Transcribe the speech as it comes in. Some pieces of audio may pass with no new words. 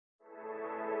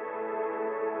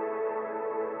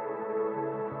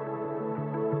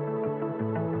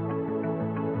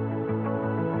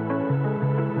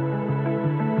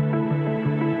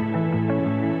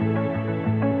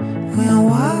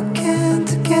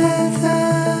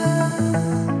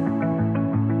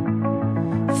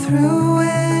through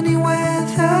any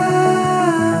weather.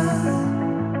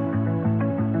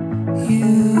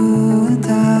 You and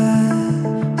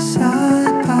I,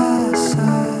 side by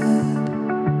side,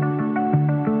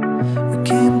 we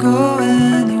can't go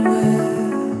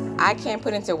anywhere. I can't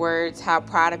put into words how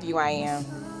proud of you I am.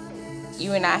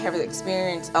 You and I have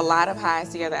experienced a lot of highs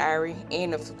together, Irie,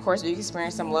 and of course we've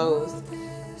experienced some lows.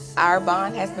 Our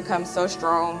bond has become so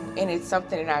strong, and it's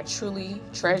something that I truly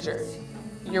treasure.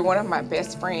 You're one of my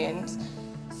best friends.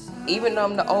 Even though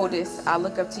I'm the oldest, I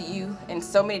look up to you in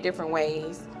so many different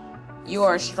ways. You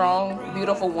are a strong,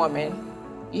 beautiful woman.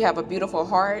 You have a beautiful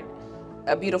heart,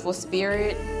 a beautiful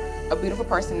spirit, a beautiful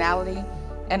personality,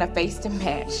 and a face to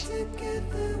match.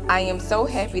 I am so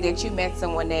happy that you met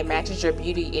someone that matches your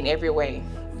beauty in every way.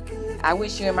 I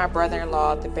wish you and my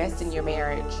brother-in-law the best in your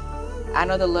marriage. I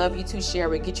know the love you two share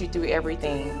will get you through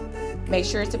everything. Make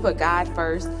sure to put God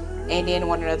first and then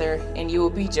one another, and you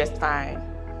will be just fine.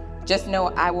 Just know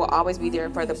I will always be there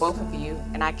for the both of you,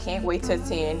 and I can't wait to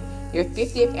attend your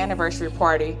 50th anniversary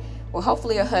party with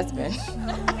hopefully a husband.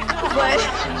 But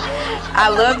I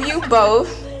love you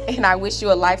both, and I wish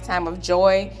you a lifetime of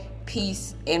joy,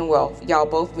 peace, and wealth. Y'all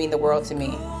both mean the world to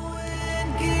me.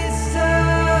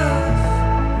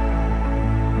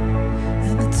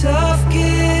 Tough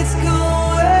gets going.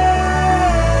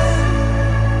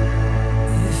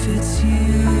 If it's you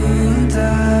and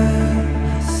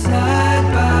I, side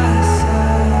by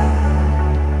side,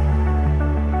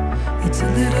 it's a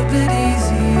little bit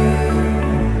easier.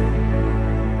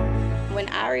 When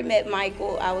Irie met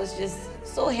Michael, I was just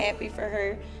so happy for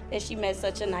her that she met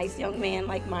such a nice young man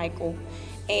like Michael.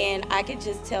 And I could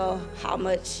just tell how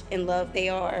much in love they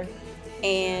are.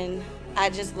 And I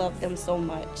just love them so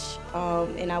much.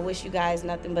 And I wish you guys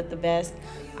nothing but the best.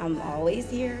 I'm always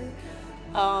here.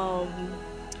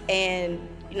 And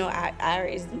you know,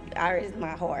 Irie is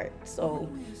my heart. So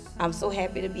I'm so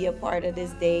happy to be a part of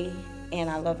this day, and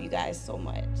I love you guys so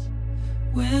much.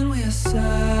 When we're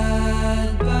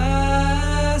side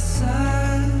by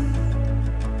side.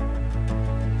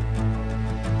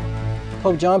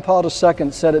 Pope John Paul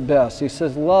II said it best. He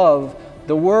says, love,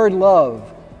 the word love,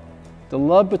 the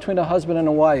love between a husband and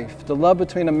a wife, the love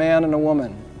between a man and a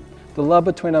woman, the love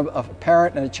between a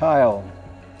parent and a child,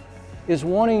 is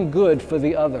wanting good for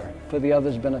the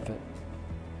other's benefit.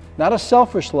 Not a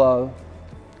selfish love,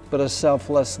 but a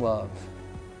selfless love.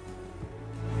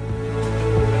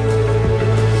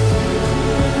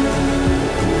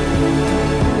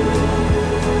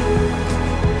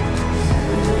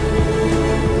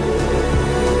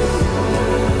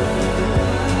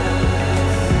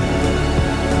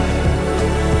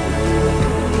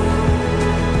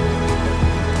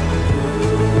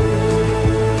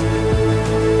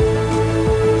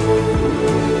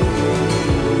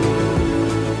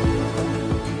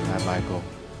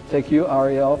 Take you,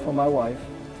 Iriel, for my wife.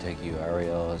 Take you,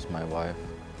 Iriel, as my wife.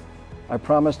 I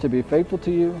promise to be faithful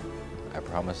to you. I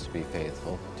promise to be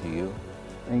faithful to you.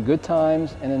 In good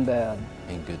times and in bad.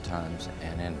 In good times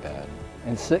and in bad.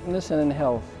 In sickness and in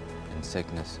health. In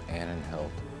sickness and in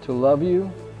health. To love you.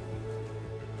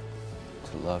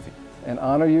 To love you. And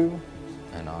honor you.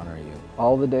 And honor you.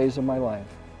 All the days of my life.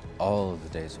 All of the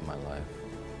days of my life.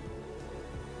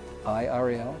 I,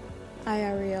 Iriel. I,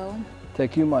 Iriel.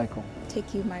 Take you, Michael.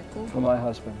 Take you, Michael. For my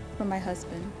husband. For my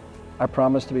husband. I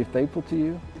promise to be faithful to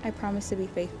you. I promise to be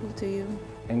faithful to you.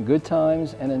 In good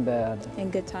times and in bad.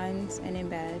 In good times and in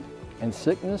bad. In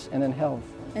sickness and in health.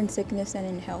 In sickness and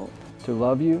in health. To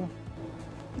love you.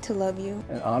 To love you.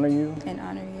 And honor you. And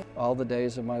honor you. All the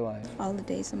days of my life. All the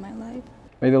days of my life.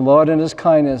 May the Lord in His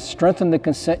kindness strengthen the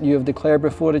consent you have declared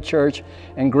before the church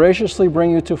and graciously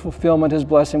bring you to fulfillment His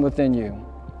blessing within you.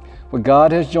 What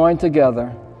God has joined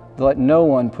together, let no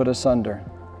one put asunder.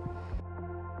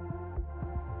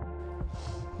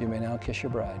 You may now kiss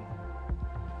your bride.